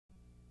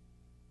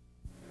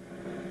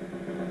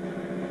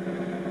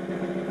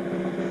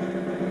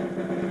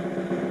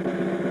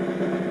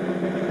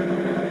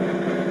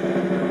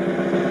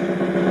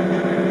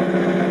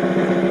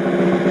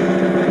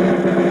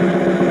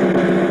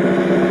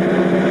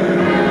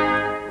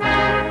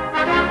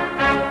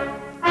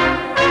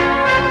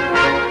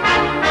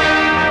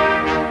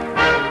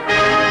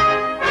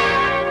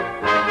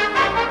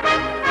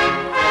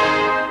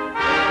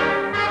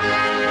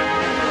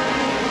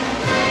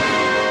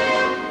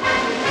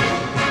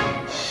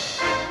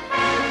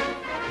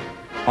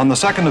On the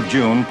 2nd of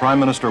June, Prime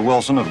Minister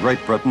Wilson of Great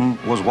Britain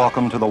was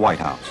welcomed to the White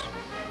House.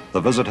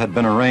 The visit had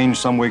been arranged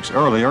some weeks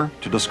earlier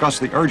to discuss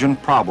the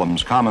urgent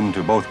problems common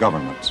to both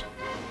governments.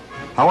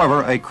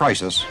 However, a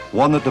crisis,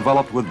 one that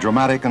developed with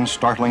dramatic and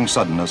startling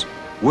suddenness,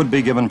 would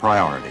be given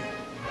priority: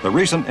 the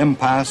recent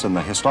impasse in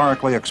the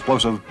historically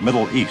explosive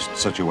Middle East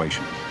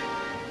situation.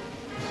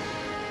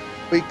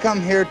 We come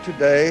here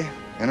today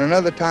in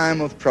another time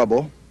of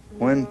trouble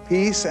when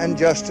peace and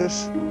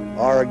justice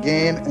are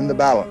again in the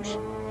balance.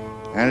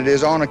 And it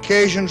is on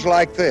occasions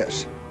like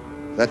this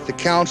that the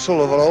counsel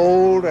of an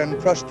old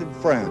and trusted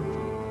friend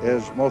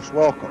is most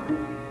welcome.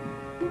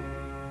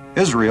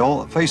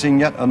 Israel, facing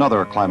yet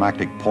another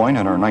climactic point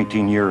in her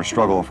 19-year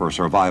struggle for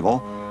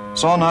survival,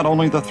 saw not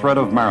only the threat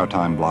of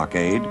maritime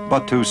blockade,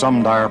 but to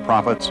some dire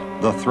prophets,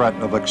 the threat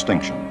of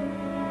extinction.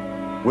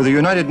 With the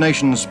United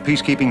Nations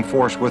peacekeeping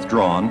force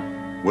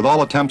withdrawn, with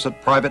all attempts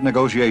at private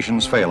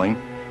negotiations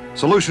failing,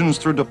 solutions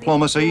through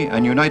diplomacy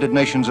and United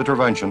Nations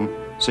intervention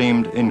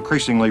seemed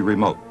increasingly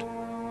remote.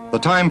 The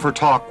time for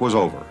talk was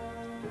over.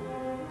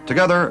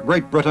 Together,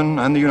 Great Britain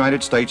and the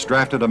United States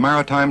drafted a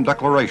maritime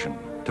declaration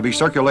to be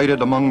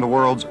circulated among the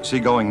world's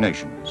seagoing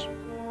nations.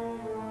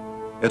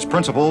 Its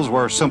principles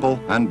were simple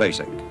and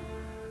basic.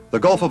 The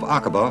Gulf of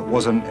Aqaba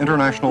was an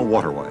international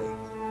waterway.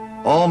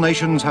 All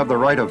nations have the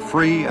right of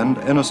free and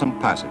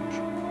innocent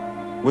passage.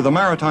 With the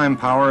maritime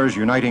powers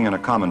uniting in a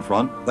common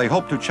front, they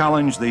hoped to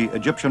challenge the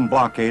Egyptian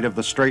blockade of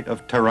the Strait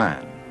of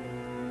Tehran.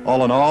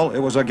 All in all, it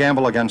was a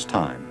gamble against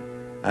time.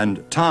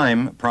 And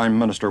time, Prime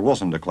Minister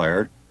Wilson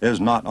declared, is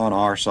not on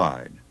our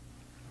side.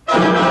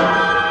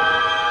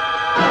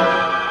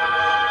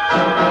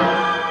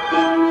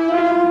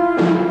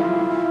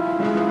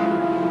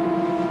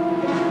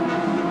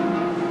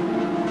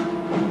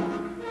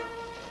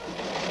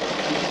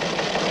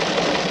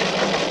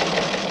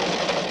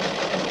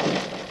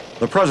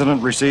 The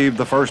President received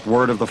the first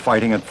word of the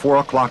fighting at 4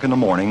 o'clock in the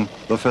morning,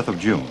 the 5th of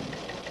June.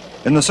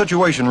 In the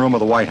Situation Room of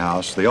the White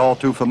House, the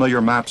all-too-familiar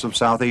maps of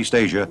Southeast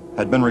Asia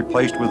had been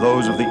replaced with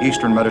those of the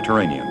Eastern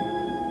Mediterranean.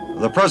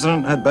 The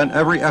President had bent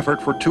every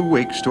effort for 2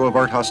 weeks to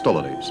avert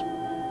hostilities.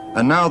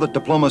 And now that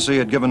diplomacy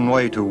had given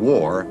way to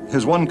war,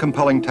 his one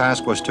compelling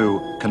task was to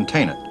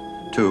contain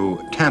it, to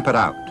tamp it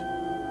out.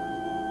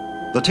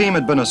 The team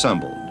had been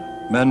assembled,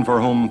 men for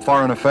whom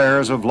foreign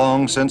affairs have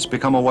long since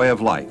become a way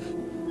of life,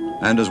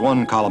 and as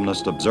one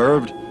columnist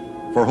observed,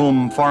 for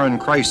whom foreign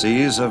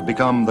crises have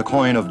become the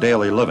coin of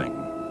daily living.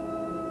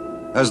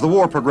 As the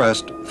war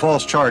progressed,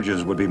 false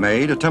charges would be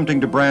made attempting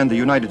to brand the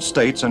United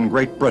States and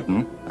Great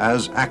Britain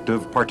as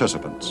active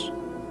participants.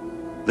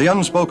 The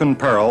unspoken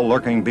peril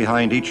lurking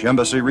behind each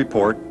embassy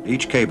report,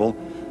 each cable,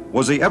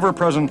 was the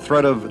ever-present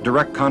threat of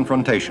direct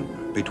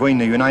confrontation between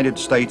the United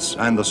States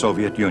and the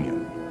Soviet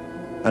Union.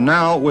 And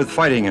now, with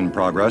fighting in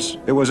progress,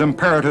 it was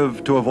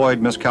imperative to avoid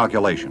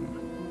miscalculation,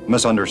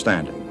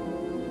 misunderstanding.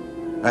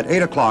 At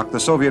 8 o'clock, the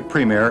Soviet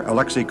Premier,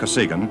 Alexei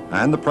Kosygin,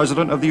 and the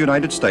President of the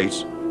United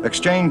States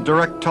exchanged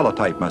direct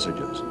teletype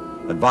messages,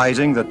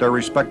 advising that their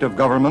respective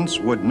governments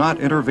would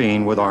not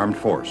intervene with armed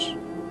force.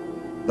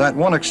 That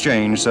one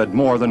exchange said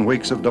more than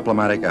weeks of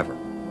diplomatic effort.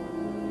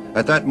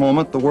 At that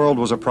moment, the world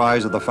was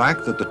apprised of the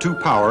fact that the two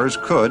powers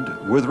could,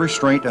 with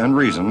restraint and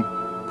reason,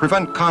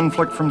 prevent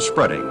conflict from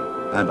spreading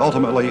and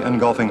ultimately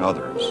engulfing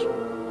others.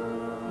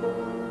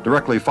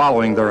 Directly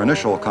following their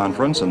initial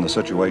conference in the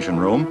Situation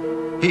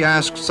Room, he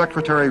asked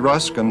Secretary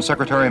Rusk and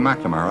Secretary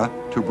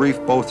McNamara to brief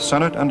both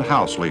Senate and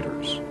House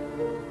leaders.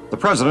 The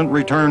President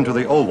returned to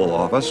the Oval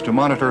Office to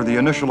monitor the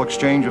initial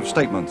exchange of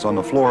statements on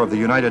the floor of the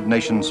United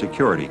Nations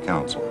Security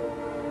Council.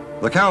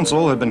 The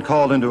Council had been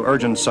called into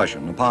urgent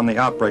session upon the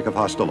outbreak of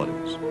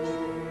hostilities.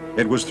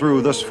 It was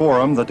through this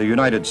forum that the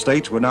United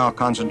States would now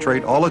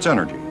concentrate all its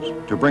energies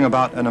to bring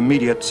about an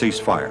immediate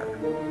ceasefire.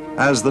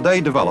 As the day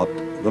developed,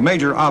 the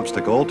major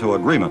obstacle to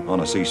agreement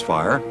on a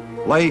ceasefire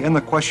lay in the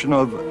question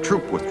of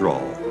troop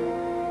withdrawal.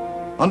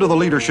 Under the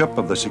leadership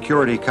of the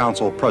Security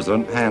Council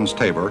President, Hans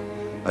Tabor,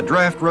 a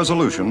draft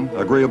resolution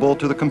agreeable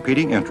to the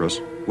competing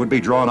interests would be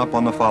drawn up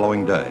on the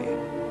following day.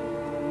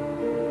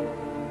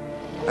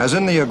 As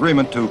in the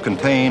agreement to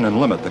contain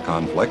and limit the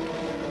conflict,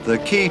 the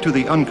key to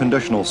the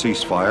unconditional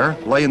ceasefire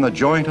lay in the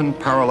joint and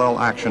parallel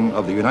action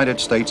of the United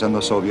States and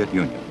the Soviet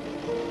Union.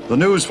 The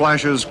news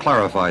flashes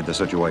clarified the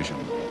situation.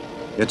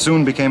 It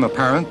soon became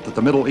apparent that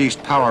the Middle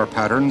East power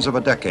patterns of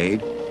a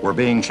decade were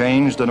being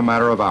changed in a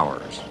matter of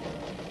hours.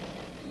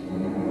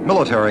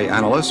 Military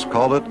analysts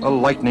called it a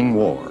lightning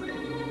war.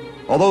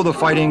 Although the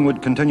fighting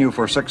would continue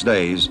for 6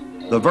 days,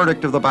 the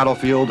verdict of the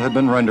battlefield had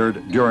been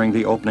rendered during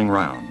the opening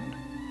round.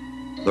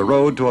 The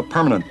road to a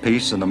permanent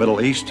peace in the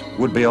Middle East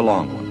would be a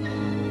long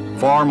one.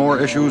 Far more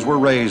issues were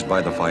raised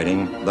by the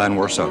fighting than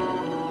were settled.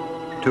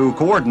 To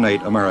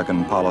coordinate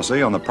American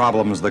policy on the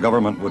problems the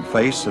government would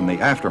face in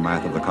the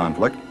aftermath of the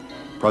conflict,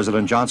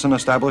 President Johnson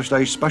established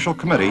a special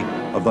committee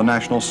of the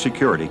National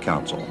Security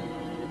Council.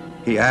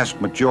 He asked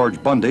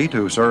McGeorge Bundy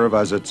to serve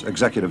as its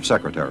executive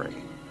secretary.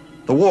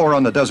 The war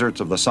on the deserts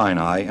of the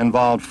Sinai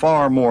involved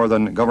far more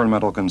than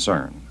governmental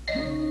concern.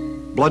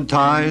 Blood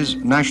ties,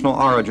 national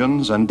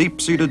origins, and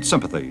deep-seated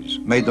sympathies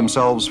made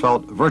themselves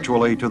felt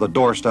virtually to the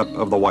doorstep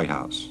of the White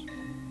House.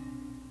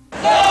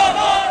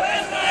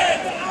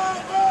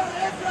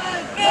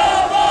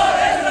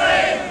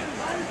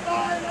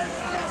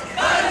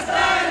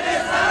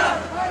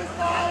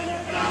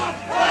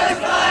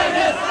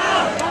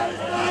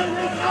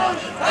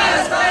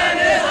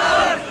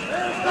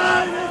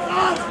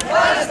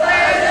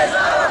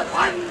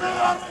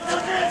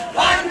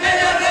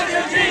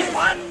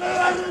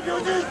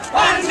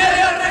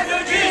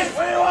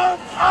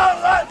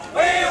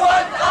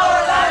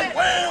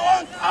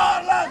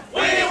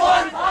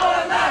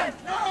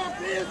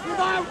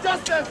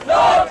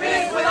 No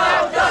peace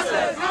without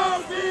justice!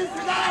 No peace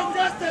without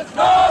justice!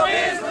 No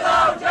peace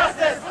without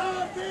justice!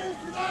 No peace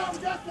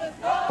without justice!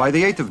 By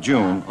the 8th of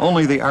June,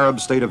 only the Arab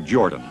state of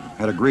Jordan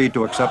had agreed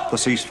to accept the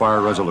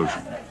ceasefire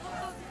resolution.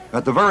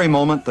 At the very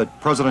moment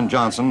that President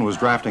Johnson was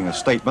drafting a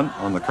statement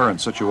on the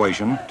current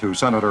situation to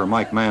Senator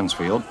Mike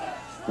Mansfield,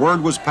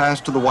 word was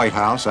passed to the White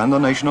House and the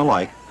nation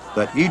alike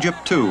that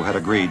Egypt too had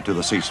agreed to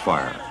the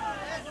ceasefire.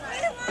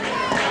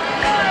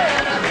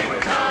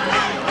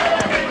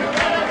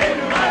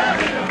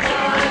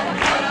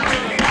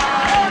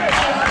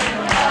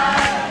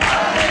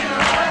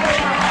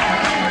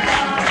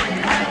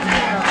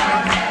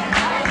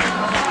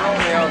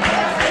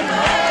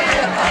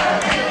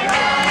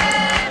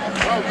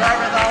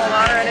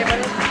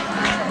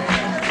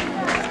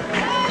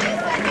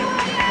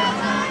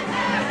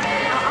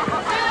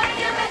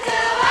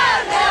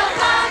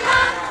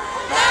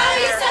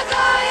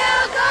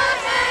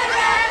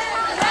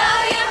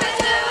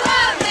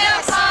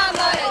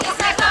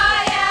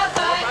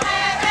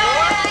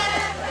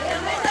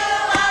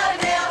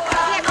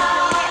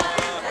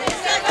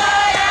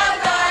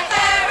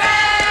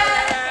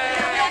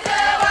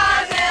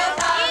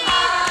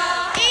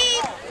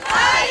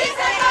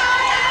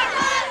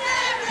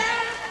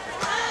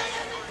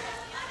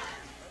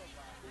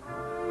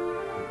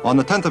 On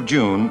the 10th of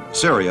June,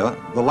 Syria,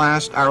 the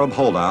last Arab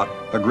holdout,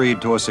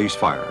 agreed to a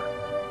ceasefire.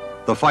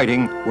 The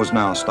fighting was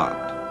now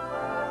stopped.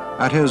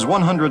 At his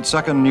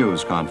 102nd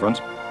news conference,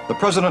 the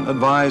president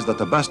advised that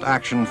the best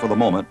action for the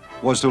moment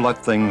was to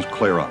let things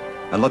clear up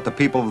and let the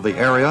people of the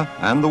area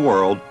and the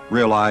world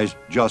realize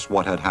just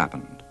what had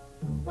happened.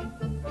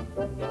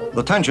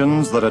 The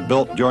tensions that had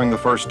built during the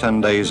first 10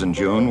 days in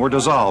June were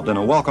dissolved in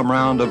a welcome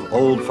round of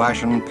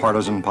old-fashioned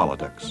partisan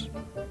politics.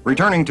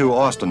 Returning to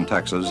Austin,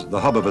 Texas, the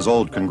hub of his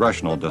old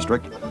congressional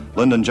district,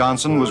 Lyndon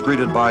Johnson was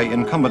greeted by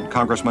incumbent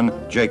Congressman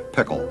Jake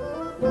Pickle.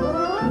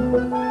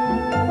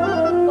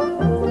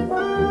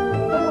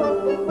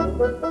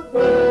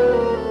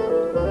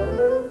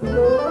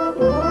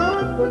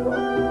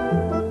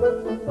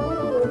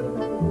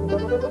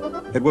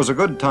 It was a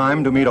good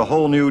time to meet a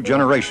whole new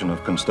generation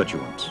of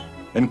constituents,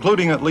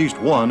 including at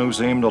least one who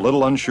seemed a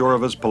little unsure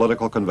of his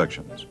political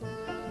convictions.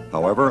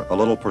 However, a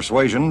little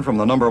persuasion from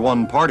the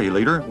 #1 party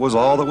leader was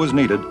all that was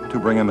needed to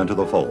bring him into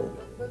the fold.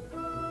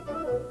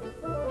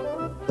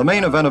 The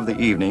main event of the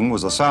evening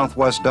was a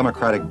Southwest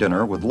Democratic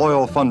dinner with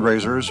loyal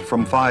fundraisers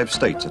from 5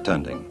 states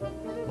attending.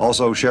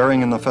 Also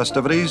sharing in the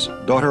festivities,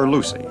 daughter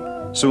Lucy,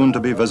 soon to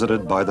be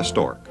visited by the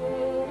stork.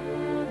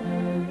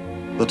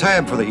 The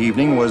tab for the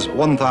evening was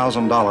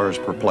 $1,000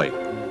 per plate,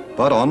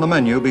 but on the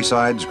menu,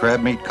 besides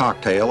crab meat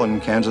cocktail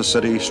and Kansas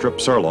City strip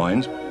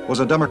sirloins, was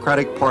a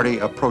Democratic Party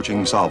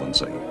approaching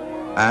solvency.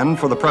 And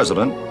for the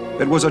president,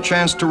 it was a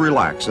chance to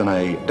relax in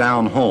a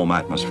down-home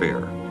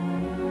atmosphere.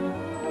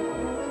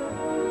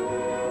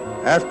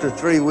 After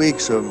 3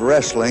 weeks of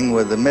wrestling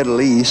with the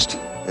Middle East,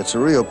 it's a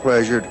real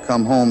pleasure to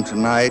come home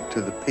tonight to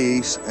the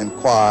peace and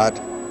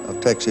quiet of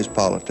Texas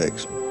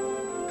politics.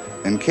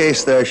 In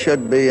case there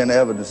should be in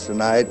evidence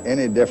tonight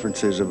any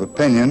differences of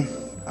opinion,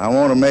 I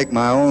want to make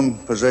my own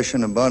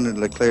position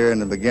abundantly clear in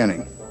the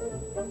beginning.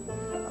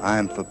 I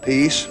am for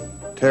peace,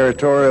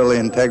 territorial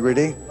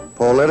integrity,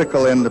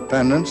 political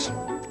independence,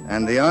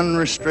 and the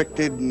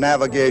unrestricted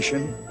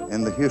navigation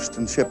in the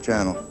Houston Ship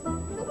Channel.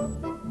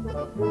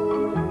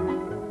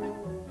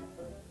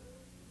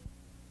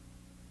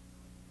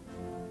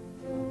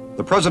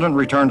 The president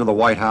returned to the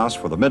White House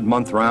for the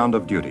mid-month round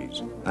of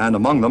duties, and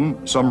among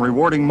them, some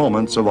rewarding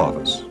moments of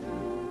office.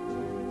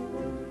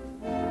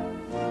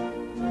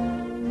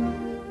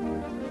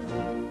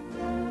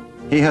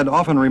 He had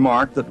often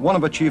remarked that one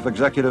of a chief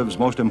executive's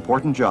most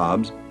important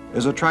jobs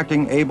is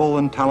attracting able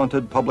and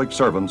talented public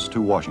servants to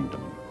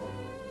Washington.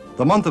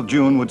 The month of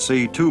June would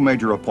see 2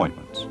 major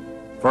appointments.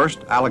 First,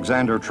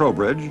 Alexander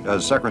Trowbridge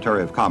as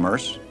Secretary of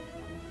Commerce,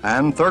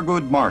 and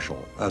Thurgood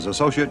Marshall as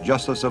Associate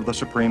Justice of the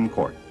Supreme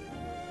Court.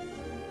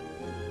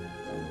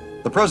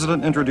 The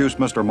president introduced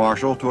Mr.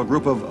 Marshall to a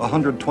group of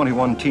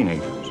 121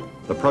 teenagers,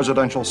 the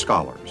Presidential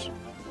Scholars.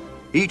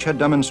 Each had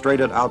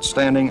demonstrated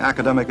outstanding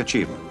academic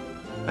achievement,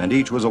 and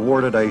each was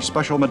awarded a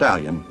special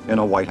medallion in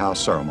a White House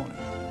ceremony.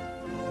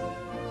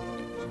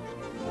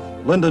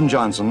 Lyndon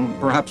Johnson,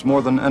 perhaps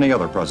more than any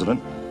other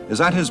president,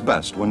 is at his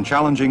best when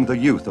challenging the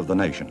youth of the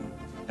nation,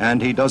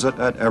 and he does it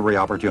at every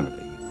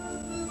opportunity.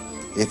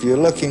 if you're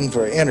looking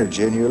for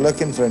energy and you're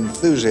looking for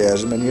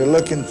enthusiasm and you're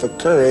looking for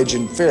courage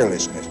and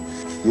fearlessness,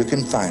 you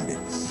can find it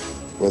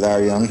with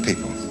our young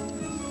people.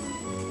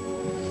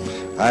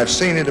 I've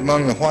seen it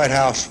among the White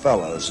House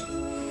fellows,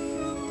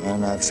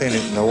 and I've seen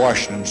it in the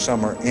Washington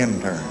summer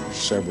interns,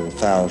 several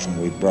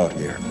thousand we brought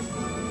here.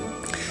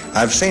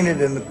 I've seen it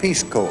in the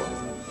Peace Corps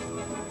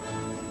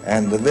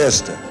and the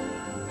VISTA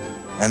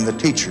and the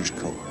Teachers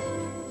Corps.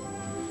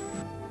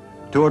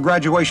 To a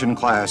graduation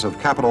class of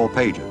Capitol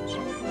pages.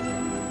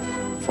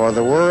 For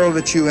the world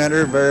that you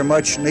enter very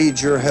much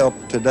needs your help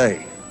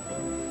today.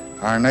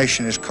 Our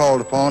nation is called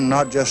upon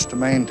not just to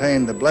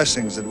maintain the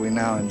blessings that we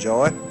now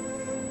enjoy,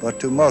 but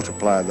to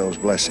multiply those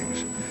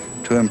blessings,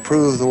 to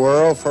improve the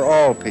world for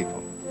all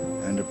people,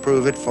 and to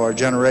prove it for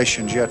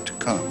generations yet to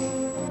come.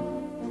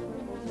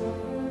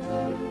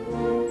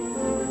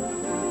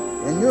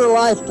 In your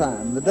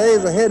lifetime, the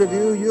days ahead of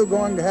you, you're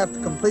going to have to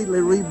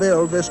completely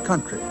rebuild this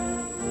country.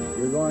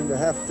 You're going to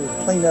have to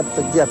clean up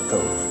the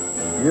ghettos.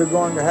 You're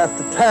going to have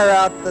to tear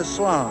out the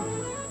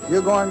slums.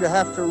 You're going to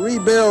have to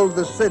rebuild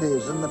the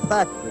cities and the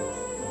factories.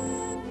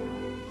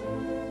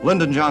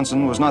 Lyndon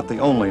Johnson was not the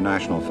only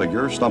national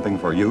figure stumping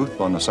for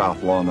youth on the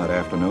South Lawn that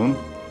afternoon.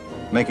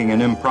 Making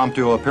an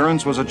impromptu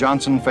appearance was a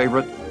Johnson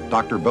favorite,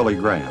 Dr. Billy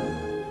Graham.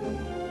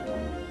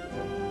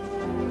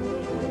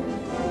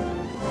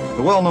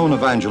 The well-known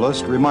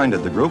evangelist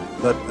reminded the group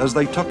that as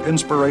they took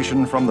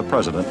inspiration from the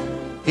president,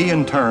 he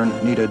in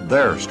turn needed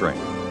their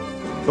strength.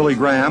 Billy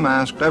Graham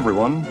asked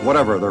everyone,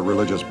 whatever their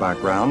religious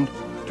background,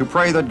 to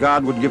pray that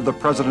God would give the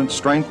president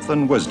strength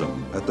and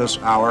wisdom at this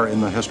hour in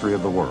the history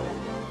of the world.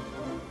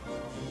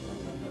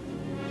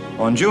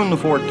 On June the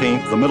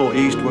 14th, the Middle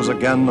East was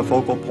again the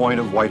focal point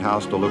of White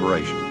House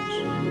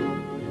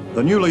deliberations.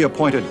 The newly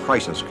appointed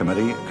Crisis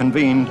Committee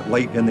convened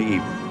late in the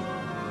evening.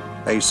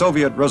 A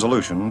Soviet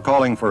resolution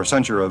calling for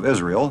censure of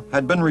Israel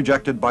had been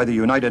rejected by the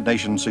United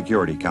Nations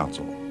Security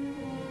Council.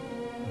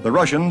 The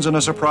Russians, in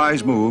a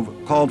surprise move,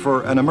 called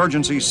for an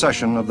emergency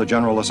session of the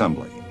General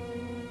Assembly.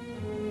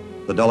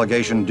 The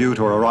delegation due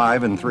to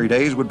arrive in 3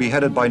 days would be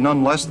headed by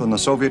none less than the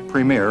Soviet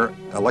Premier,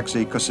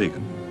 Alexei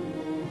Kosygin.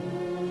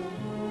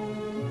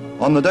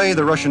 On the day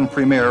the Russian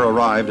premier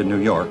arrived in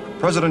New York,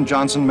 President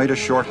Johnson made a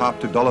short hop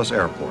to Dulles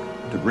Airport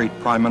to greet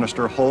Prime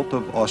Minister Holt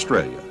of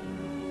Australia.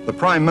 The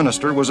Prime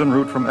Minister was en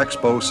route from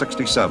Expo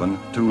 67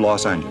 to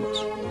Los Angeles.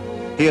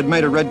 He had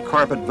made a red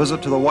carpet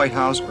visit to the White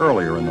House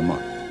earlier in the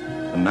month,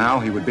 and now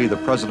he would be the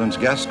President's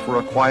guest for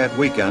a quiet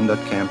weekend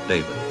at Camp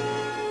David.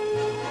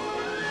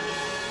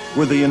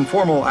 With the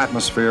informal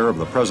atmosphere of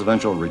the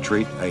presidential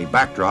retreat a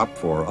backdrop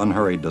for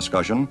unhurried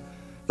discussion,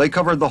 they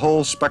covered the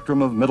whole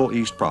spectrum of Middle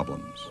East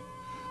problems.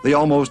 The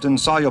almost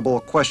insoluble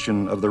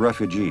question of the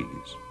refugees,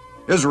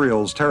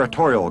 Israel's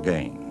territorial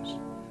gains,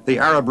 the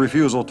Arab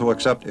refusal to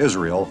accept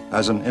Israel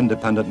as an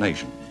independent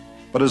nation.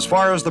 But as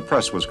far as the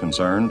press was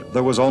concerned,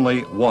 there was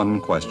only one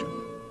question.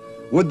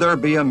 Would there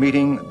be a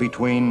meeting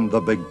between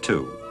the big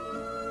two?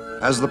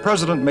 As the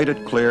president made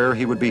it clear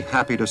he would be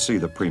happy to see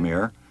the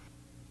premier,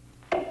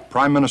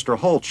 Prime Minister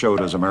Holt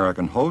showed his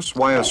American hosts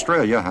why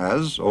Australia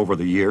has, over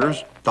the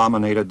years,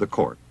 dominated the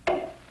court.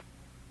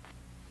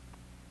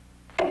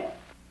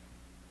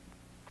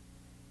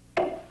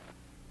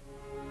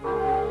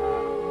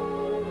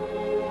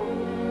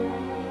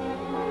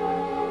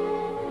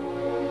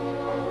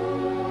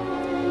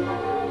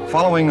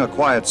 Following a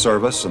quiet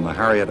service in the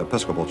Harriet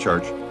Episcopal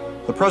Church,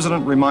 the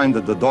president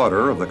reminded the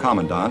daughter of the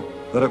commandant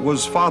that it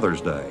was Father's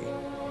Day,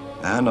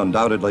 and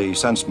undoubtedly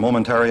sensed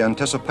momentary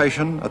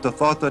anticipation at the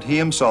thought that he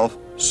himself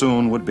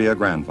soon would be a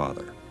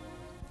grandfather.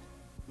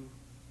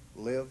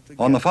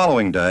 On the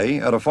following day,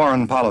 at a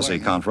foreign policy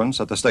conference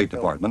at the State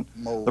Department,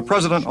 the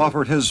president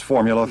offered his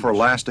formula for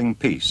lasting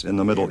peace in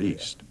the Middle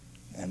East.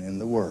 And in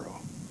the world.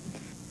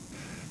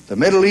 The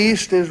Middle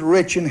East is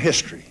rich in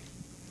history,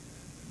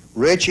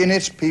 rich in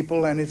its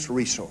people and its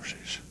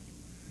resources.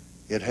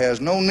 It has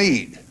no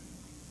need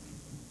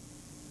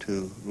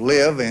to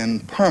live in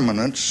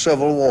permanent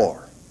civil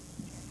war.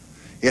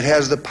 It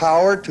has the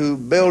power to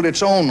build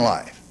its own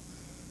life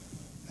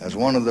as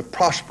one of the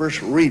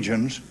prosperous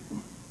regions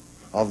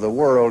of the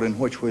world in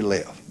which we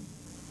live.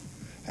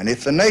 And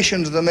if the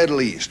nations of the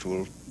Middle East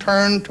will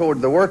turn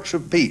toward the works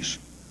of peace,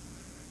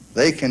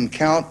 they can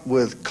count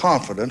with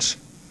confidence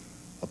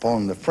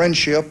upon the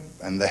friendship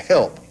and the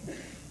help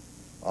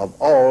of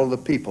all the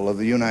people of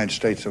the United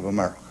States of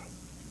America.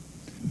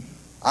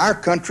 Our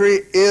country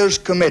is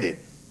committed,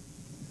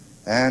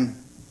 and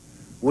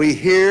we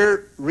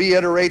here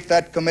reiterate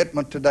that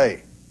commitment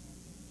today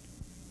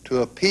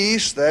to a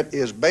peace that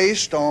is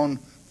based on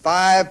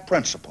 5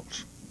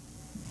 principles.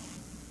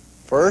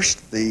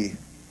 First, the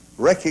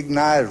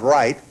recognized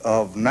right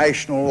of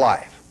national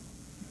life.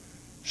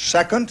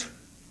 Second,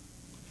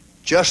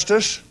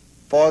 justice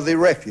for the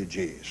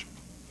refugees.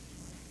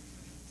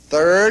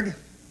 Third,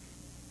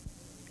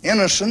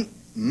 innocent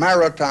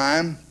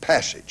maritime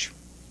passage.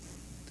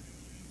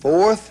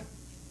 Fourth,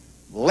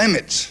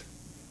 limits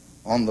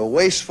on the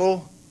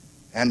wasteful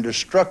and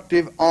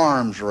destructive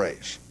arms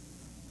race.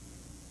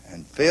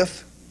 And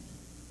fifth,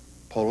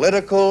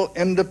 political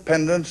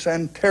independence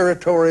and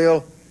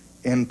territorial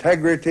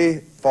integrity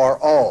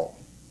for all.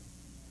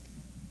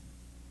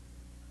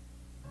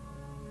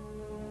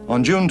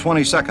 On June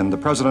 22nd, the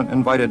President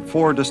invited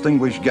 4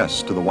 distinguished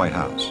guests to the White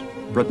House.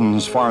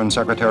 Britain's Foreign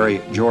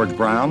Secretary George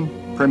Brown,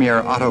 Premier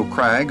Otto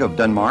Krag of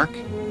Denmark,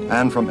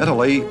 and from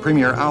Italy,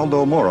 Premier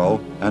Aldo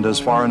Moro and his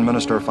Foreign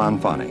Minister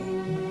Fanfani.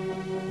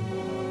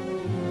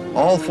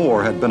 All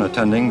 4 had been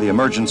attending the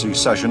emergency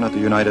session at the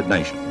United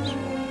Nations,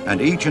 and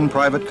each in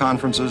private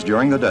conferences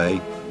during the day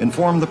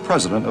informed the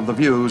President of the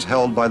views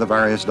held by the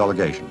various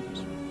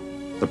delegations.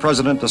 The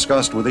President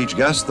discussed with each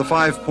guest the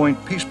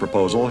 5-point peace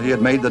proposal he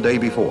had made the day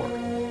before,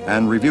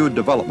 and reviewed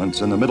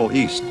developments in the Middle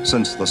East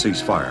since the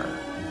ceasefire.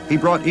 He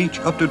brought each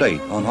up to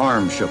date on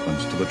arms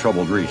shipments to the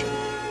troubled region,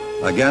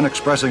 again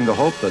expressing the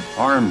hope that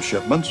arms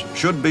shipments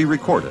should be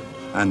recorded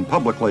and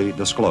publicly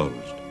disclosed.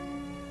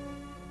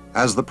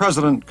 As the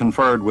President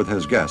conferred with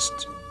his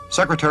guests,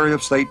 Secretary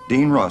of State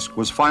Dean Rusk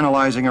was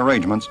finalizing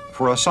arrangements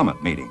for a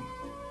summit meeting.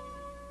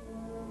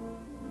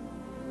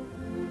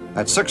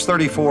 At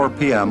 6:34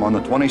 p.m. on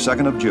the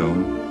 22nd of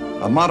June,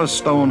 a modest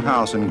stone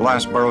house in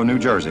Glassboro, New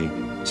Jersey,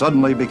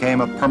 suddenly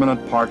became a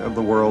permanent part of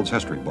the world's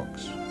history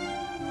books.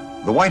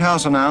 The White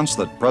House announced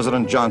that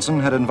President Johnson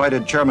had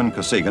invited Chairman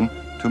Kosygin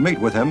to meet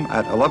with him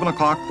at 11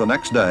 o'clock the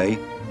next day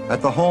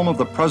at the home of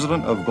the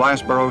President of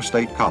Glassboro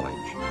State College.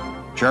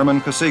 Chairman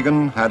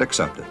Kosygin had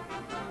accepted.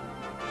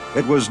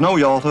 It was no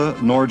Yalta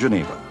nor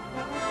Geneva,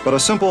 but a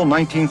simple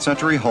 19th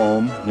century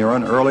home near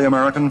an early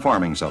American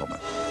farming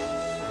settlement.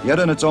 Yet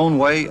in its own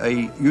way,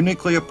 a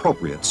uniquely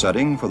appropriate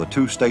setting for the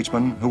 2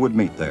 statesmen who would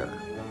meet there.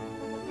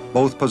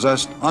 Both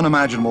possessed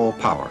unimaginable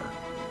power,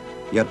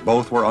 yet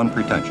both were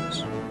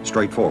unpretentious,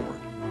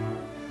 straightforward.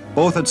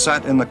 Both had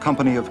sat in the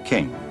company of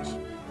kings,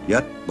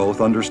 yet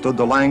both understood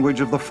the language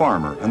of the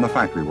farmer and the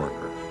factory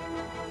worker.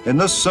 In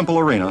this simple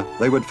arena,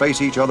 they would face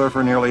each other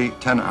for nearly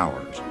 10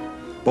 hours,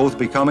 both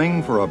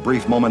becoming, for a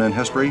brief moment in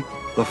history,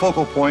 the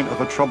focal point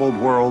of a troubled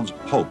world's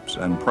hopes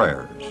and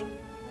prayers.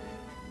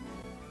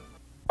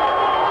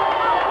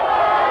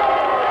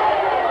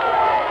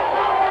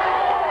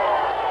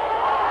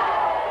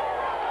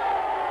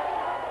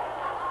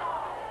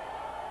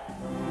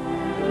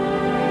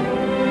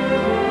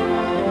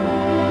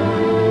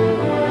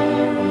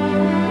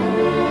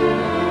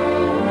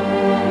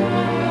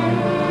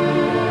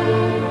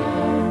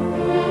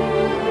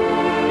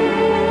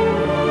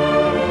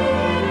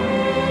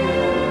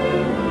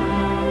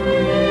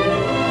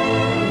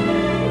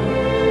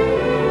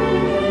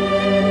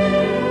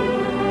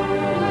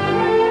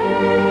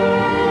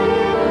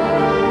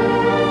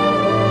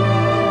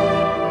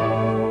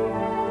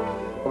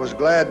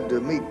 Glad to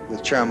meet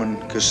with Chairman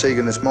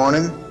Kosygin this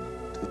morning,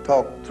 to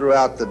talk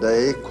throughout the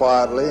day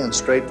quietly and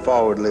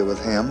straightforwardly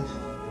with him.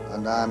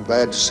 And I'm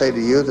glad to say to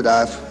you that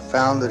I've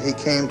found that he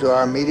came to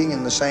our meeting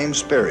in the same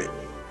spirit.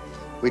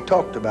 We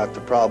talked about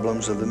the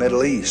problems of the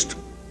Middle East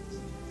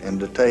in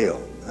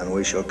detail, and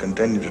we shall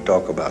continue to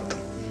talk about them.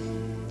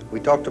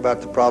 We talked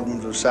about the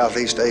problems of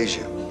Southeast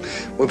Asia.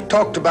 We've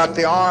talked about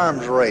the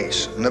arms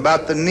race and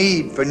about the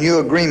need for new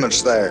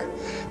agreements there.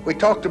 We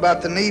talked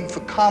about the need for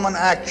common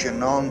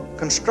action on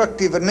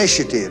constructive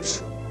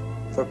initiatives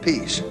for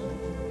peace.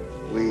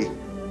 We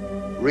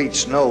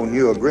reached no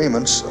new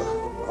agreements,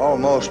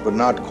 almost but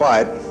not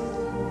quite.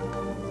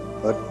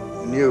 But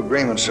new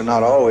agreements are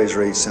not always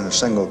reached in a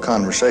single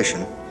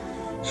conversation.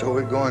 So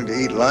we're going to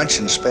eat lunch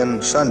and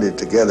spend Sunday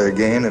together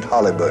again at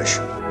Hollybush.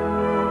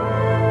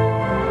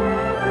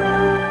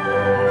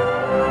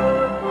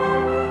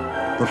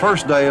 The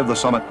first day of the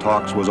summit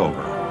talks was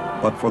over,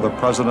 but for the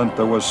President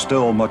there was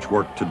still much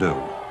work to do.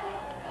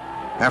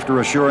 After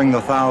assuring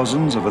the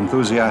thousands of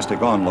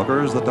enthusiastic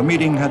onlookers that the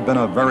meeting had been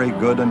a very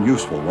good and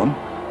useful one,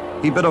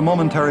 he bid a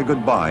momentary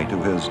goodbye to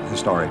his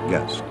historic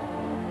guest.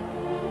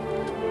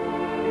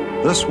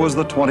 This was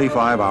the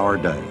 25-hour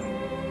day.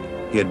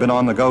 He had been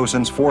on the go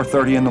since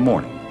 4:30 in the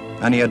morning,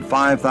 and he had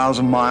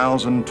 5,000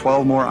 miles and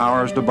 12 more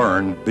hours to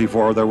burn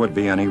before there would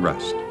be any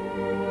rest.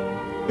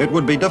 It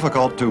would be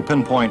difficult to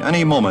pinpoint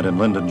any moment in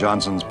Lyndon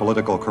Johnson's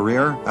political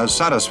career as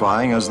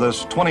satisfying as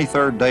this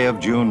 23rd day of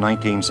June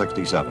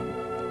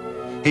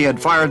 1967. He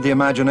had fired the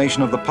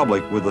imagination of the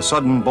public with the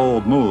sudden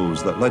bold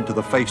moves that led to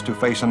the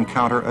face-to-face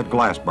encounter at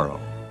Glassboro.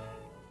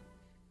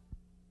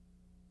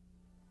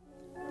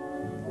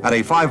 At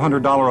a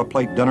 $500 a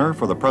plate dinner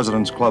for the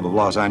President's Club of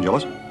Los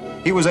Angeles,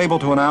 he was able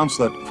to announce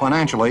that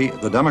financially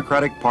the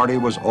Democratic Party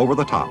was over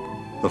the top.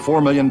 The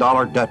 $4 million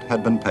debt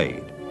had been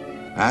paid.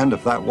 And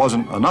if that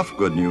wasn't enough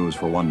good news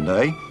for one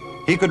day,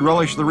 he could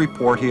relish the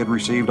report he had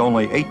received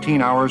only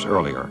 18 hours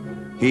earlier.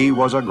 He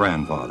was a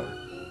grandfather.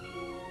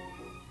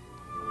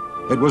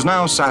 It was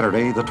now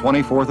Saturday, the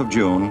 24th of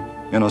June,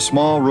 in a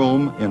small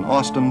room in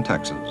Austin,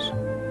 Texas.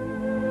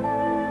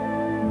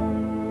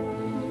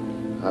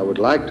 I would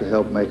like to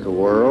help make a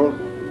world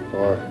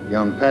for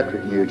young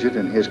Patrick Nugent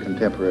and his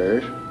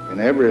contemporaries in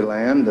every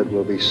land that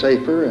will be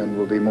safer and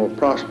will be more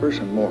prosperous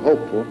and more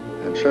hopeful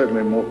and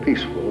certainly more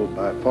peaceful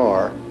by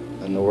far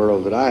than the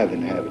world that I have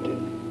inhabited.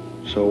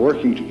 So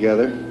working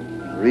together,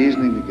 and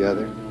reasoning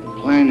together, and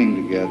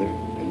planning together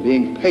and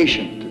being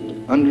patient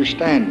and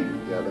understanding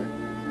together,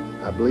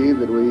 I believe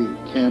that we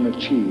can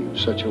achieve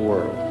such a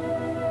world.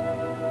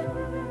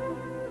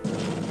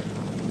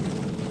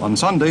 On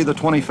Sunday, the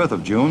 25th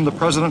of June, the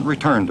president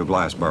returned to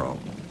Glassboro.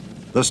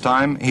 This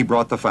time, he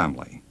brought the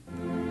family.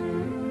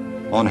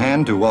 On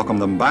hand to welcome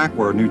them back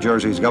were New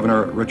Jersey's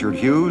Governor Richard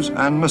Hughes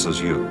and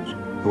Mrs. Hughes,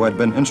 who had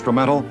been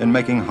instrumental in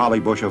making Holly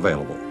Bush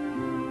available.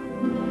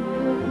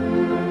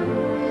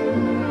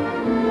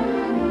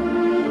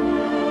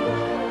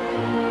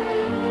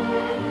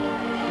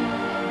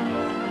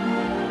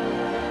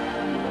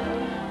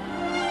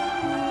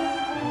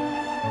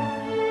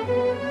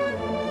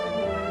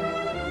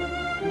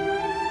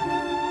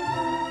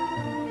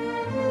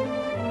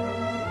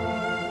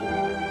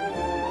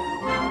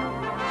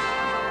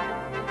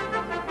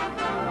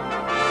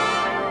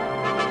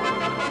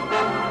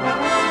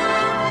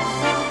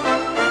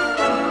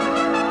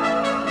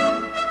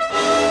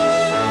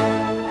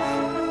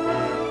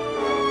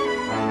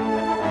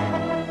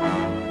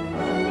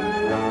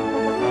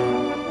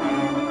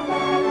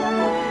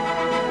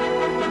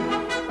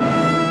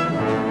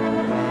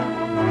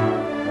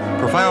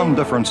 Profound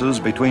differences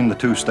between the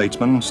two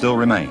statesmen still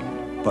remained,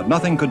 but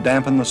nothing could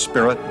dampen the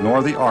spirit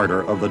nor the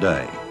ardor of the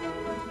day.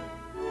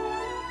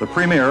 The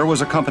premier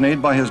was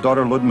accompanied by his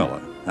daughter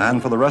Ludmilla,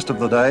 and for the rest of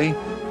the day,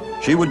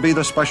 she would be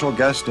the special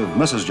guest of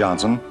Mrs.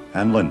 Johnson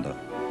and Linda.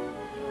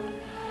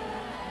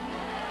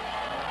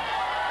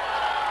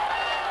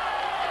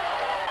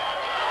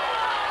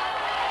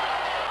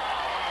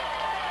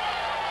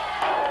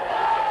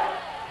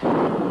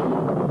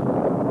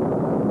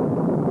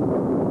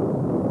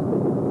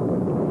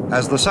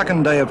 As the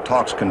second day of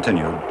talks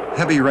continued,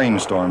 heavy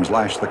rainstorms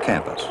lashed the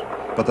campus,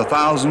 but the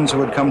thousands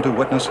who had come to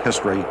witness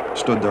history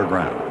stood their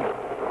ground.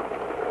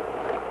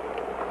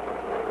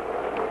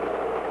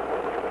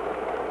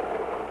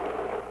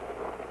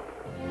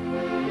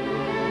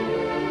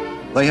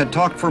 They had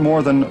talked for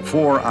more than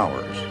 4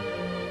 hours,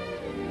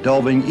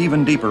 delving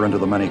even deeper into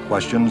the many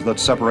questions that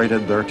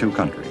separated their two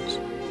countries.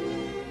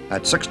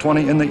 At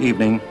 6:20 in the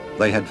evening,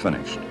 they had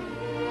finished.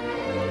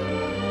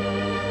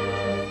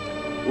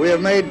 We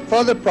have made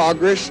further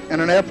progress in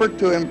an effort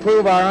to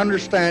improve our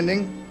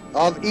understanding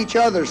of each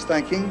other's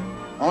thinking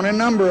on a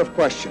number of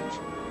questions.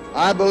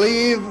 I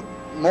believe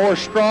more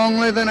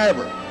strongly than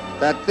ever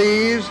that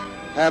these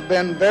have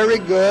been very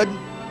good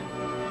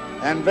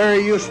and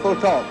very useful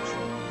talks.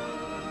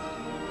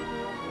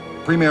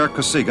 Premier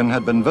Kosygin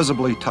had been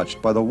visibly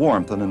touched by the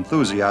warmth and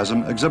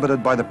enthusiasm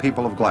exhibited by the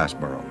people of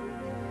Glassboro.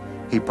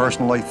 He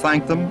personally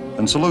thanked them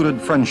and saluted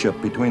friendship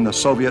between the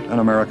Soviet and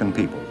American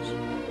peoples.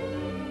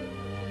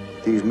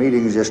 These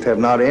meetings just have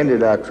not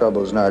ended our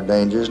troubles and our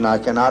dangers, and I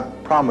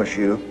cannot promise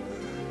you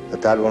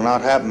that that will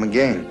not happen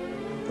again.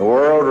 The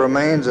world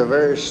remains a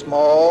very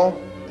small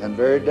and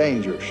very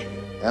dangerous,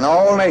 and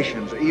all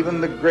nations,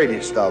 even the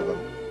greatest of them,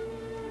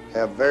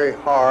 have very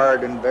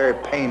hard and very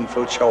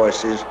painful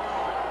choices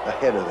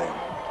ahead of them.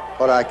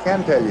 What I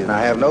can tell you, and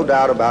I have no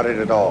doubt about it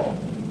at all,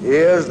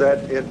 is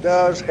that it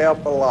does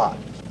help a lot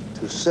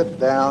to sit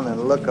down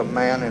and look a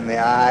man in the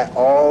eye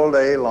all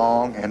day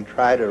long and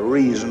try to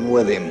reason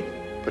with him,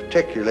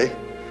 particularly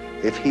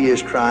if he is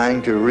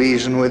trying to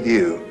reason with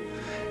you.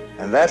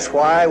 And that's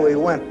why we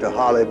went to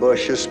Holly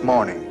Bush this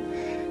morning.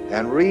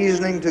 And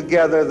reasoning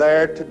together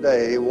there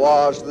today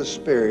was the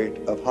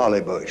spirit of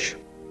Holly Bush.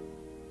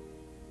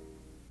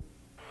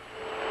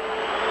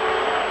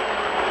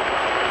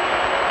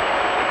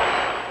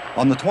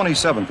 On the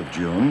 27th of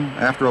June,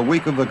 after a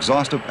week of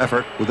exhaustive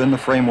effort within the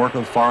framework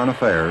of foreign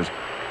affairs,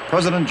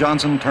 President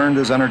Johnson turned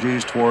his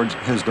energies towards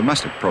his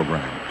domestic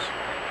programs.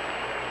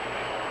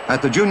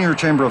 At the Junior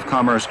Chamber of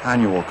Commerce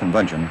annual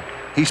convention,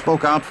 he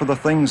spoke out for the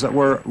things that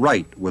were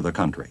right with the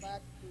country.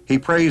 He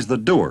praised the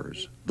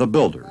doers, the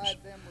builders,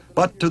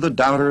 but to the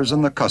doubters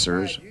and the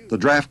cussers, the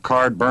draft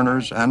card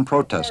burners and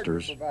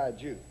protesters,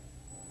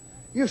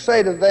 You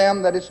say to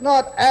them that it's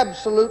not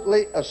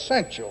absolutely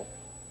essential.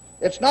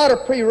 It's not a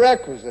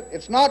prerequisite.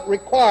 It's not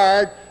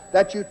required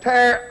that you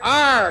tear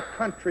our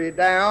country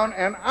down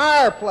and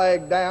our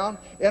flag down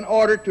in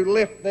order to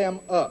lift them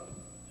up.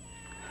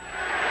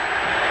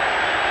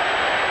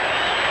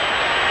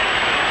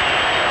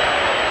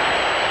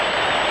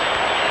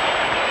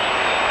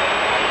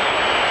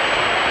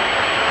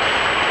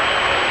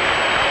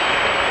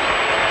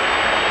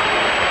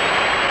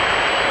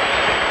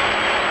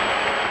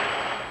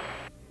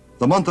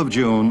 The month of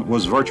June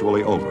was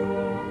virtually over.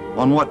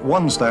 On what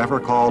one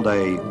staffer called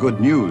a good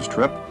news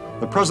trip,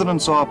 the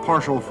president saw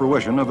partial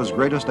fruition of his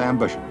greatest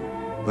ambition,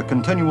 the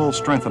continual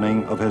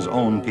strengthening of his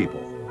own people.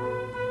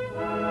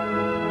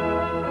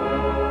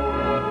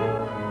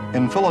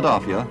 In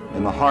Philadelphia,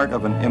 in the heart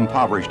of an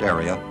impoverished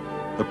area,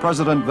 the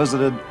president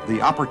visited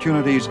the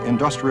Opportunities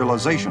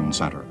Industrialization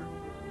Center.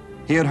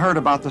 He had heard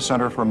about the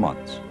center for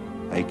months,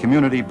 a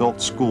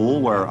community-built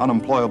school where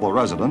unemployable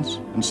residents,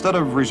 instead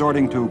of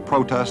resorting to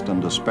protest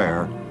and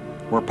despair,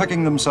 were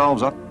picking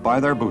themselves up by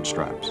their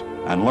bootstraps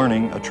and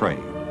learning a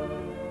trade.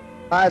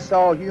 I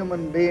saw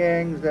human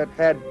beings that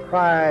had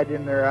pride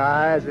in their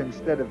eyes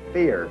instead of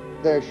fear.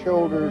 Their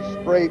shoulders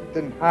straight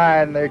and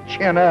high and their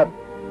chin up.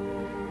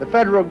 The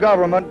federal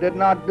government did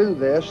not do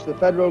this. The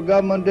federal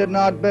government did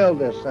not build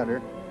this center.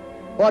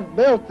 What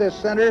built this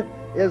center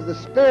is the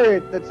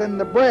spirit that's in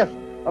the breath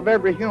of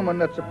every human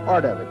that's a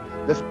part of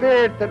it. The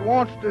spirit that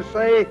wants to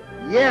say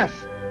yes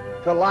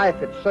to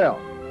life itself,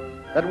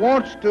 that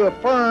wants to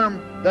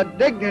affirm the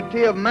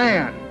dignity of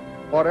man,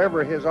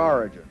 whatever his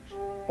origins,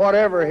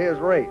 whatever his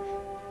race,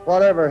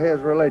 whatever his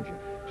religion.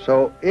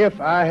 So if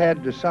I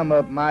had to sum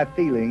up my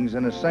feelings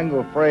in a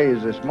single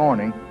phrase this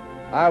morning,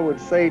 I would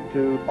say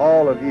to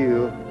all of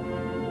you,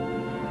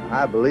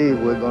 I believe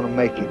we're going to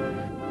make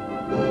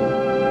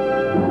it.